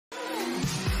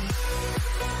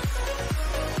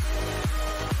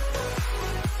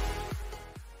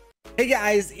Hey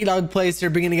guys, EdogPlays here,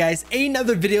 bringing you guys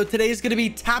another video. Today is going to be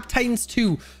Tap Titans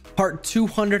 2 part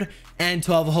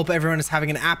 212. I hope everyone is having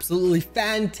an absolutely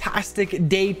fantastic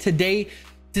day today.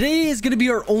 Today is going to be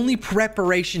our only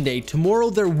preparation day. Tomorrow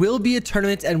there will be a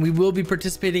tournament and we will be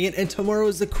participating in, and tomorrow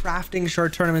is the crafting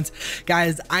short tournament.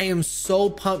 Guys, I am so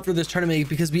pumped for this tournament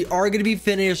because we are going to be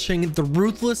finishing the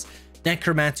Ruthless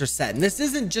Necromancer set. And this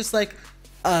isn't just like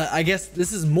I guess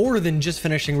this is more than just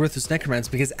finishing Ruthless Necromancer,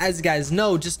 because as you guys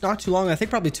know, just not too long, I think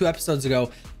probably 2 episodes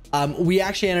ago, we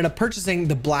actually ended up purchasing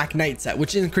the Black Knight set,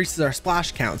 which increases our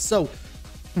splash count. So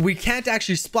we can't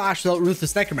actually splash without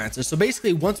Ruthless Necromancer. So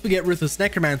basically, once we get Ruthless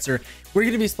Necromancer, we're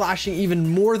going to be splashing even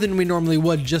more than we normally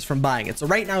would just from buying it. So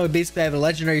right now, we basically have a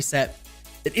legendary set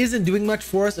that isn't doing much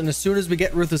for us, and as soon as we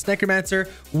get Ruthless Necromancer,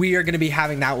 we are going to be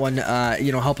having that one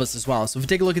help us as well. So if we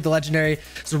take a look at the legendary,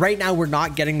 so right now we're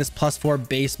not getting this +4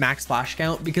 base max splash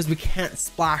count because we can't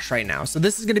splash right now. So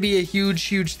this is going to be a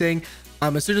huge thing.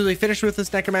 As soon as we finish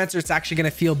Ruthless Necromancer, it's actually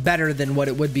going to feel better than what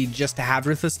it would be just to have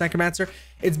Ruthless Necromancer.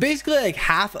 It's basically like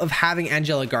half of having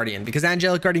Angelic Guardian, because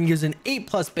Angelic Guardian gives an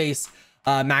 8+ base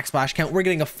max splash count. We're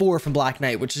getting a 4 from Black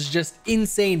Knight, which is just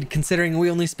insane considering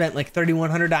we only spent like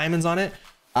 3,100 diamonds on it.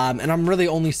 And I'm really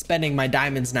only spending my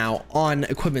diamonds now on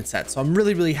equipment sets. So I'm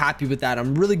really happy with that.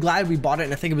 I'm really glad we bought it,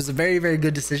 and I think it was a very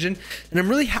good decision. And I'm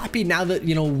really happy now that,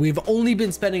 you know, we've only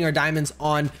been spending our diamonds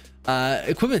on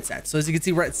equipment sets. So as you can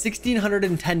see, we're at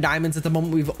 1,610 diamonds at the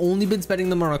moment. We've only been spending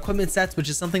them on equipment sets, which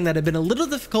is something that had been a little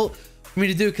difficult for me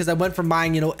to do, because I went from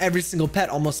buying, you know, every single pet,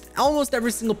 almost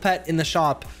every single pet in the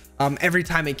shop every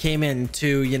time it came in,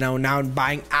 to, you know, now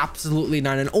buying absolutely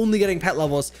none and only getting pet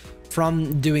levels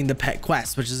from doing the pet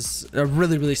quest, which is a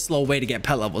really slow way to get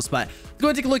pet levels. But go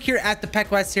and take a look here at the pet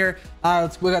quest here.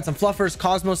 We got some Fluffers,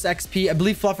 Cosmos XP. I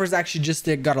believe Fluffers actually just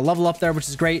got a level up there, which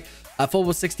is great.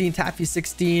 Full 16, Taffy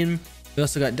 16. We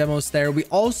also got demos there. We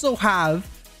also have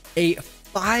a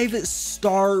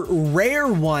 5-star rare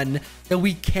one that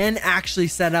we can actually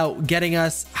set out, getting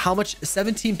us how much?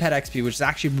 17 pet XP, which is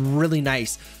actually really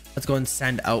nice. Let's go and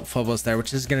send out Phobos there,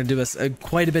 which is going to do us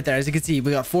quite a bit there. As you can see,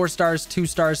 we got 4 stars, 2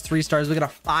 stars, 3 stars. We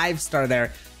got a 5-star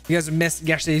there. You guys missed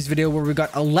yesterday's video where we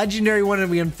got a legendary one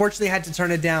and we unfortunately had to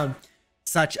turn it down.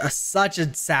 Such a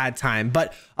sad time.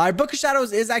 But our Book of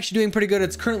Shadows is actually doing pretty good.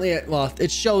 It's currently at, well, it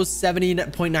shows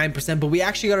 70.9%, but we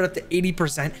actually got it up to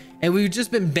 80%, and we've just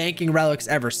been banking relics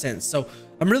ever since. So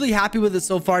I'm really happy with it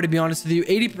so far, to be honest with you.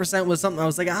 80% was something I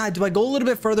was like, do I go a little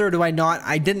bit further or do I not?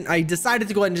 I didn't. I decided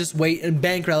to go ahead and just wait and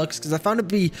bank relics, because I found it to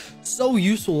be so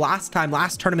useful last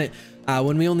tournament,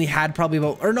 when we only had probably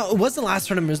about, or no, it wasn't last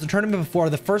tournament, it was the tournament before,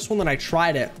 the first one that I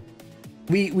tried it.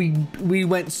 We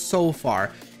went so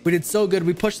far. We did so good.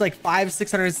 We pushed like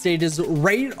 500-600 stages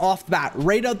right off the bat,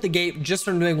 right out the gate, just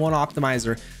from doing one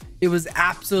optimizer. It was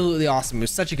absolutely awesome. It was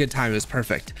such a good time. It was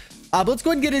perfect. But let's go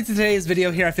ahead and get into today's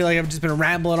video here. I feel like I've just been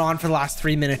rambling on for the last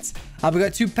 3 minutes. We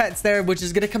got 2 pets there, which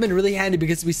is going to come in really handy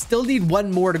because we still need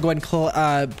 1 more to go ahead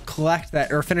and collect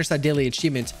that, or finish that daily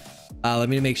achievement. Let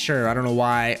me make sure. I don't know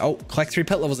why. Oh, collect 3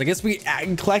 pet levels. I guess we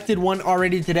collected 1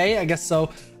 already today. I guess so.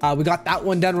 We got that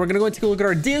one done. We're gonna go and take a look at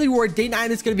our daily reward. Day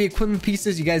 9 is gonna be equipment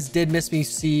pieces. You guys did miss me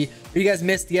see, or you guys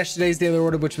missed yesterday's daily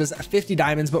reward, which was 50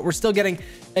 diamonds, but we're still getting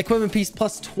equipment piece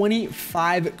plus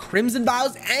 25 crimson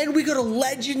vials, and we got a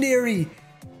legendary,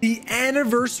 the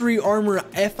anniversary armor.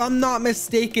 If I'm not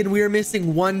mistaken, we are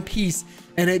missing 1 piece,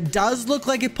 and it does look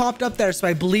like it popped up there. So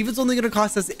I believe it's only gonna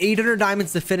cost us 800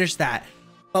 diamonds to finish that.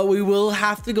 But we will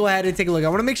have to go ahead and take a look. I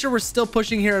want to make sure we're still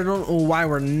pushing here. I don't know why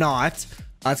we're not.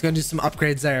 Let's go and do some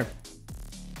upgrades there.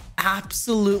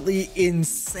 Absolutely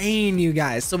insane, you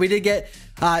guys. So we did get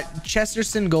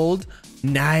Chesterton Gold.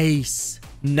 Nice.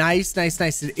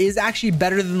 It is actually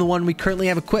better than the one we currently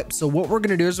have equipped. So what we're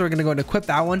going to do is we're going to go and equip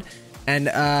that one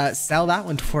and sell that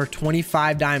one for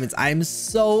 25 diamonds. I'm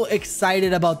so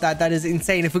excited about that. That is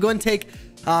insane. If we go and take,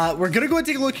 we're going to go and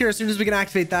take a look here as soon as we can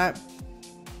activate that.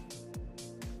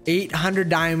 800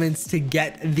 diamonds to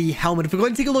get the helmet. If we go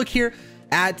and take a look here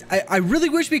at, I really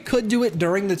wish we could do it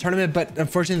during the tournament, but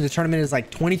unfortunately the tournament is like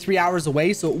 23 hours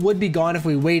away, so it would be gone if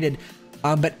we waited.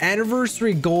 But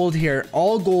anniversary gold here,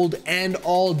 all gold and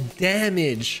all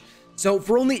damage. So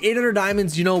for only 800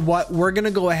 diamonds, you know what? We're gonna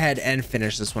go ahead and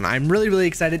finish this one. I'm really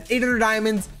excited. 800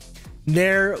 diamonds.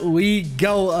 There we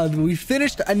go. We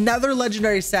finished another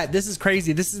legendary set. This is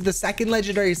crazy. This is the 2nd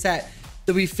legendary set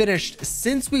that we finished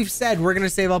since we've said we're going to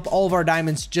save up all of our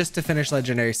diamonds just to finish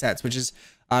legendary sets, which is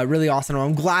really awesome.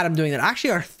 I'm glad I'm doing that.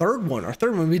 Actually, our third one,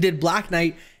 we did Black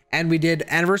Knight, and we did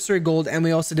anniversary gold, and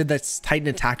we also did that Titan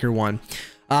Attacker one.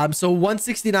 So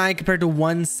 169 compared to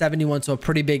 171, so a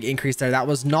pretty big increase there. That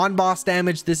was non-boss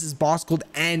damage. This is boss gold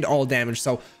and all damage,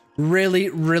 so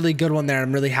really good one there.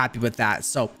 I'm really happy with that.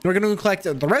 So we're going to collect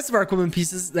the rest of our equipment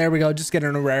pieces. There we go. Just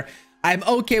getting a rare. I'm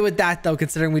okay with that though,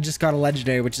 considering we just got a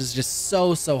legendary, which is just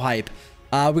so hype.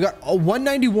 We got a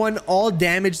 191 all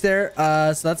damage there.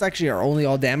 So that's actually our only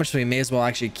all damage. So we may as well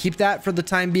actually keep that for the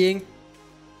time being.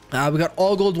 We got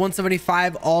all gold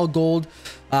 175 all gold.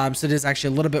 So it is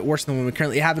actually a little bit worse than the one we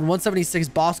currently have, and 176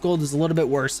 boss gold is a little bit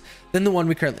worse than the one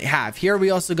we currently have. Here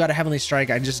we also got a heavenly strike.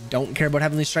 I just don't care about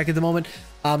heavenly strike at the moment.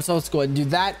 So let's go ahead and do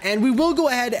that, and we will go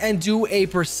ahead and do a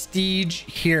prestige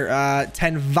here.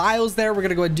 10 vials there. We're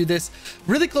gonna go ahead and do this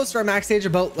really close to our max stage,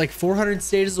 about like 400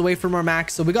 stages away from our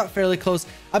max, so we got fairly close.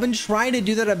 I've been trying to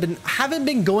do that. Haven't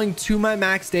been going to my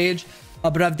max stage,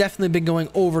 but I've definitely been going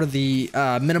over the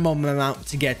minimum amount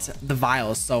to get the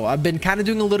vials. So I've been kind of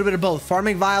doing a little bit of both,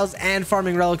 farming vials and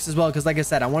farming relics as well, because like I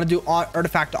said, I want to do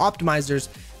artifact optimizers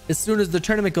as soon as the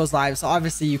tournament goes live. So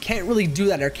obviously you can't really do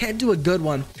that, or can't do a good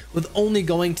one with only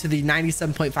going to the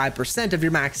 97.5% of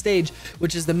your max stage,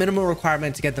 which is the minimum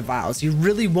requirement to get the vials. You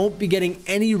really won't be getting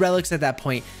any relics at that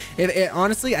point.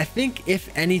 Honestly, I think if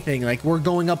anything, like we're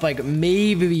going up like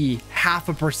maybe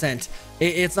 0.5%.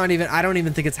 It's not even, I don't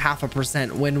even think it's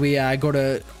 0.5% when we go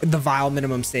to the vial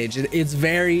minimum stage. It's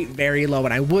very low,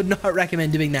 and I would not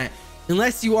recommend doing that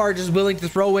unless you are just willing to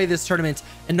throw away this tournament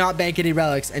and not bank any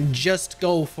relics and just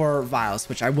go for vials,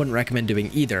 which I wouldn't recommend doing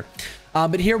either.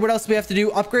 But here, what else do we have to do?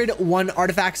 Upgrade one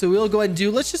artifact. So we'll go ahead and do,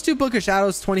 let's just do Book of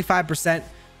Shadows 25%.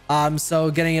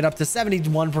 So getting it up to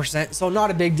 71%. So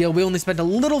not a big deal. We only spent a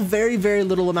little, very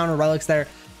little amount of relics there.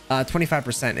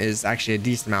 25% is actually a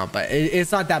decent amount, but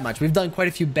it's not that much. We've done quite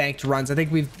a few banked runs. I think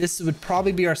this would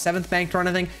probably be our 7th banked run.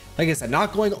 I think, like I said,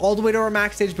 not going all the way to our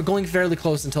max stage, but going fairly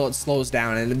close until it slows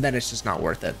down, and then it's just not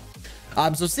worth it.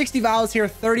 So 60 vials here,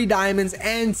 30 diamonds,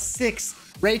 and 6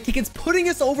 raid tickets, putting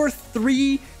us over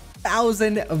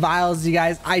 3,000 vials, you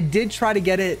guys. I did try to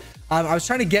get it. I was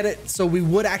trying to get it so we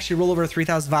would actually roll over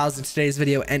 3,000 vials in today's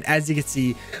video, and as you can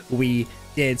see, we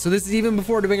did. So this is even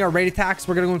before doing our raid attacks.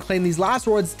 We're gonna go and claim these last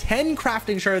rewards: 10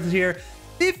 crafting shards here,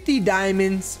 50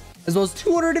 diamonds, as well as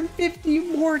 250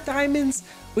 more diamonds.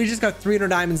 We just got 300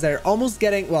 diamonds there, almost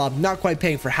getting, well, not quite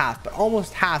paying for half, but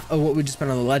almost half of what we just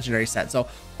spent on the legendary set. So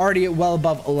already well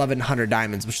above 1,100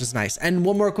 diamonds, which is nice. And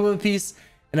one more equipment piece,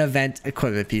 an event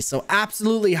equipment piece. So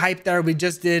absolutely hyped there. We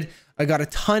just did, I got a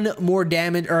ton more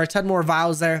damage, or a ton more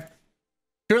vials there.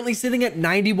 Currently sitting at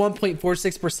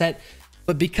 91.46%.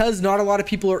 But because not a lot of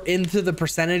people are into the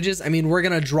percentages, I mean, we're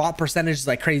going to drop percentages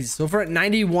like crazy. So if we're at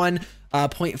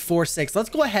 91.46, let's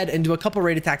go ahead and do a couple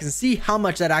raid attacks and see how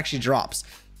much that actually drops.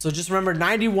 So just remember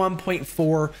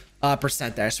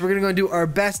 91.4% there. So we're going to go and do our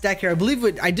best deck here. I believe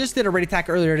I just did a raid attack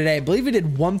earlier today. I believe we did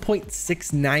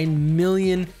 1.69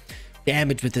 million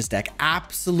damage with this deck.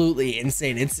 Absolutely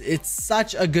insane. It's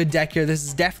such a good deck here. This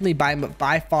is definitely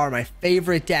by far my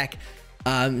favorite deck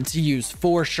to use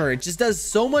for sure. It just does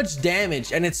so much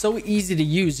damage, and it's so easy to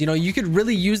use. You know, you could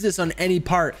really use this on any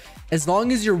part as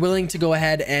long as you're willing to go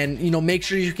ahead and, you know, make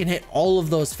sure you can hit all of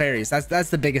those fairies.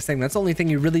 That's the biggest thing. That's the only thing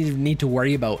you really need to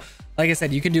worry about. Like I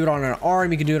said, you can do it on an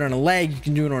arm, you can do it on a leg, you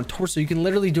can do it on a torso, you can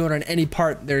literally do it on any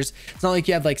part. It's not like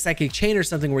you have like psychic chain or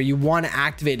something where you want to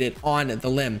activate it on the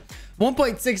limb.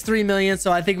 1.63 million.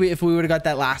 So I think if we would have got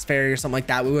that last fairy or something like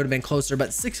that, we would have been closer.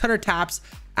 But 600 taps,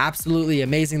 absolutely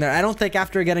amazing there. I don't think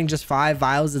after getting just 5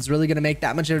 vials, it's really going to make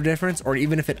that much of a difference, or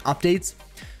even if it updates.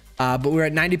 But we're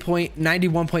at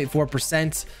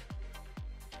 91.4%.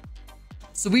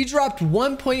 So we dropped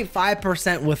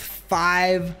 1.5% with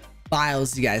 5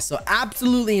 vials, you guys. So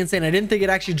absolutely insane. I didn't think it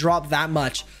actually dropped that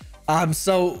much.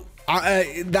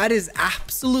 That is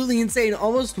absolutely insane.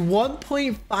 Almost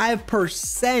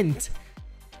 1.5%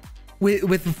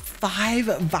 with 5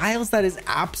 vials. That is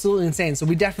absolutely insane. So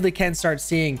we definitely can start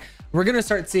seeing, we're going to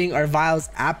start seeing our vials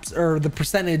or the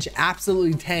percentage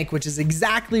absolutely tank, which is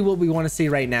exactly what we want to see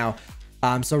right now.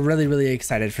 So really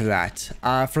excited for that.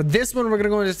 For this one, we're going to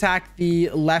go and attack the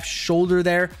left shoulder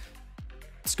there.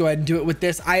 Let's go ahead and do it with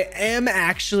this. I am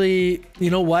actually, you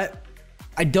know what?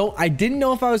 I didn't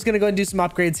know if I was going to go and do some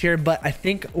upgrades here, but I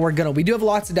think we do have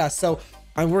lots of dust. So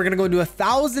we're going to go do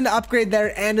 1,000 upgrade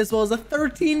there, and as well as a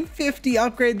 1,350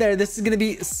 upgrade there. This is going to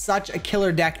be such a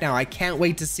killer deck now. I can't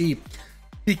wait to see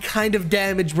the kind of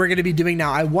damage we're going to be doing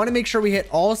now. I want to make sure we hit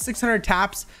all 600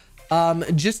 taps,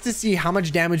 just to see how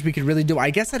much damage we could really do.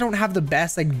 I guess I don't have the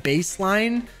best like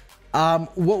baseline.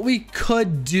 What we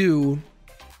could do,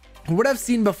 what I've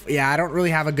seen before, yeah, I don't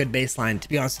really have a good baseline, to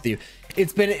be honest with you.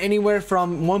 It's been anywhere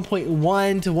from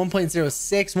 1.1 to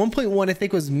 1.06. 1.1 I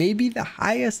think was maybe the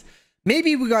highest.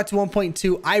 Maybe we got to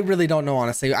 1.2. I really don't know,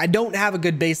 honestly. I don't have a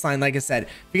good baseline, like I said.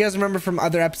 If you guys remember from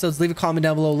other episodes, leave a comment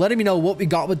down below letting me know what we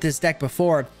got with this deck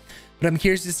before. but I'm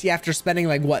curious to see after spending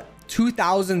like what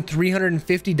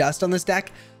 2,350 dust on this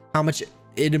deck, how much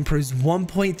it improves.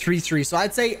 1.33. So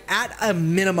I'd say at a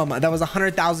minimum that was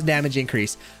 100,000 damage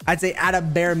increase. I'd say at a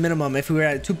bare minimum, if we were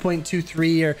at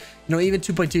 2.23 or even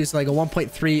 2.2, so like a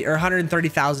 1.3 or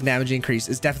 130,000 damage increase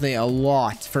is definitely a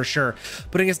lot for sure.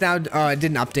 Putting us now, it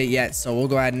didn't update yet, so we'll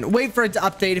go ahead and wait for it to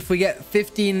update. If we get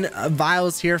 15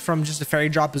 vials here from just a fairy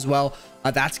drop as well,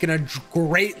 that's gonna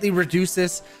greatly reduce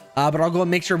this. But I'll go and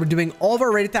make sure we're doing all of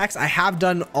our raid attacks. I have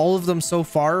done all of them so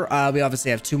far. We obviously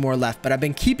have 2 more left, but I've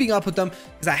been keeping up with them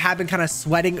because I have been kind of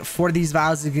sweating for these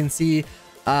vials. As you can see,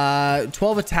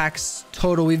 12 attacks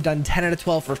total. We've done 10 out of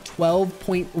 12 for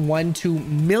 12.12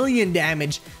 million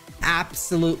damage.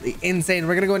 Absolutely insane.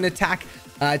 We're gonna go and attack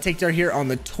take dart here on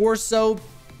the torso.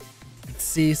 Let's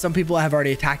see, some people have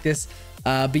already attacked this,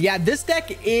 but yeah, this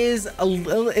deck is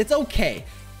it's okay.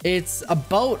 It's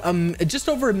about just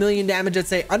over 1 million damage. I'd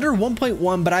say under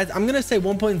 1.1, but I'm gonna say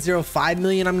 1.05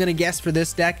 million. I'm gonna guess for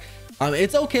this deck.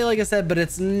 It's okay, like I said, but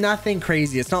it's nothing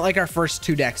crazy. It's not like our first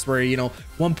 2 decks where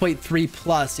 1.3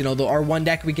 plus. Our one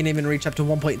deck we can even reach up to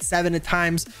 1.7 at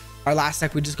times. Our last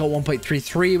deck we just got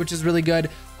 1.33, which is really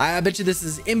good. I bet you this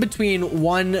is in between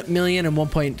 1 million and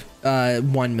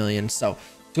 1.1 million. So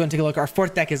go and take a look. Our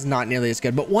 4th deck is not nearly as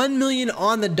good, but 1 million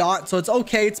on the dot, so it's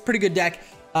okay. It's a pretty good deck.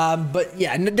 But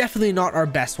yeah, definitely not our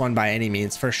best one by any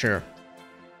means, for sure.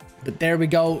 But there we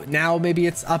go. Now maybe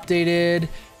it's updated.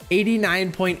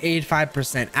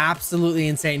 89.85%. Absolutely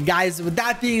insane, guys. With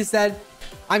that being said,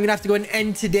 I'm gonna have to go and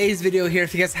end today's video here.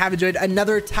 If you guys have enjoyed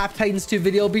another Tap Titans 2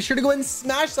 video, be sure to go ahead and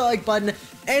smash the like button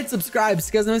and subscribe so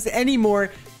you guys don't miss any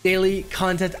more daily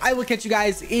content. I will catch you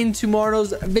guys in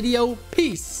tomorrow's video.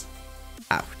 Peace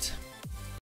out.